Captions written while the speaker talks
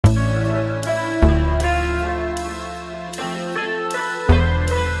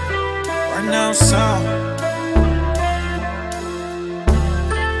unknown song.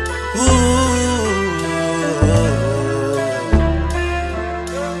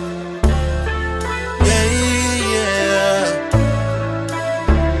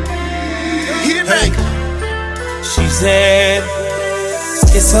 She said,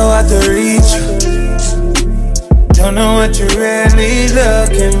 it's so hard to reach you. Don't know what you're really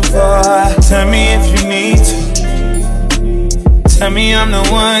looking for. Tell me if you need to. Tell me I'm the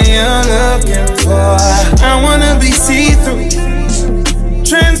one you're looking for. I wanna be see-through.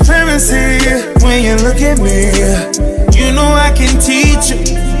 Transparency when you look at me. You know I can teach you.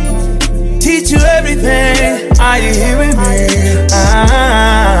 Teach you everything. Are you hearing me?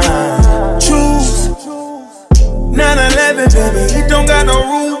 Choose 9/11, baby, it don't got no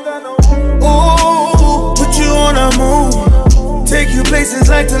rule. Ooh, put you on a move. Take you places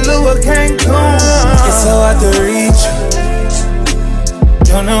like Tulum, Cancun. It's so hard to reach you.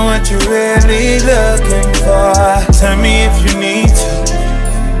 Don't know what you're really looking for. Tell me if you need to.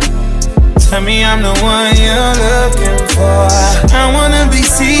 Tell me I'm the one you're looking for. I wanna be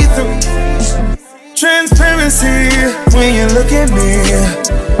see-through. Transparency when you look at me.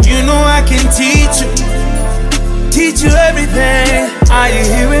 You know I can teach you. Teach you everything. Are you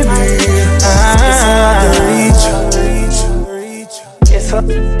hearing me? It's hard to reach you. It's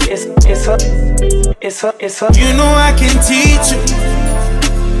up. You know I can teach you.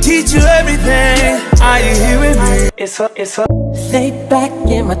 Teach you everything. Are you hearing me? It's up. Lay back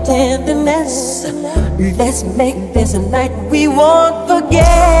in my tenderness. Let's make this a night we won't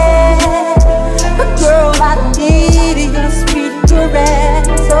forget. But girl, I need your sweet caress.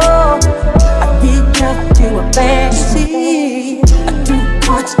 Oh, I reach out to a fantasy. Too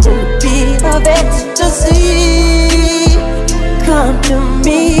much to be of ecstasy. Come to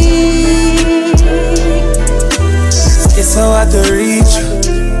me. It's so hard to reach you.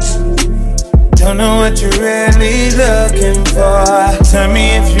 Don't know what you're really looking for. Tell me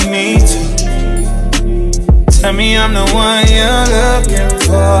if you need to. Tell me I'm the one you're looking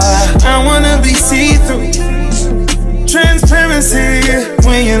for. I wanna be see-through. Transparency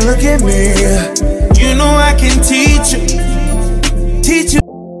when you look at me. You know I can teach you. Teach you.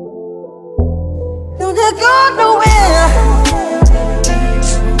 Don't let go nowhere.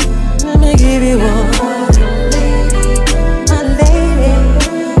 Let me give you one.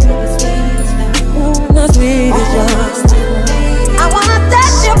 I wanna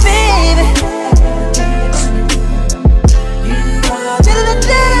touch you, baby.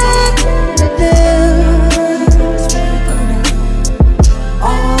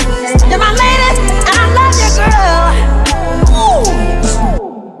 You're my lady, and I love you, girl. Ooh.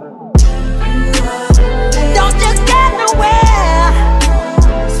 Don't you get nowhere.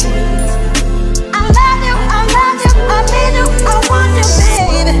 I love you, I need you, I want you,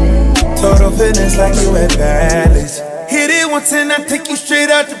 baby. Total fitness like you at Bally's. Hit it once and I take you straight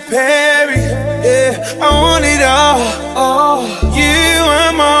out to Paris. Yeah, I want it all. You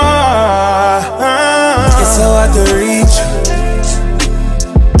and more. It's so hard to reach you.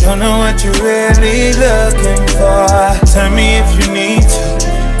 Don't know what you're really looking for. Tell me if you need to.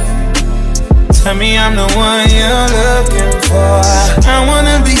 Tell me I'm the one you're looking for. I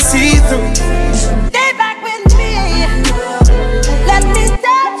wanna be see-through. Stay back with me. Let me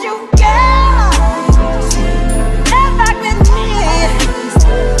touch you, girl. Stay back with me.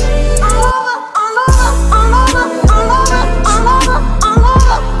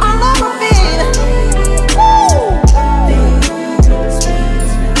 All over, baby. Woo.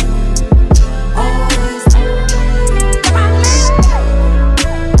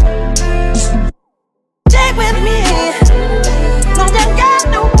 Stay with me. Don't just get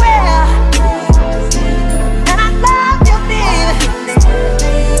nowhere. And I love you, baby.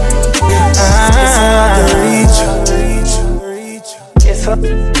 It's hard to reach you.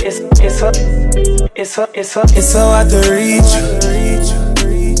 It's so hard to reach you.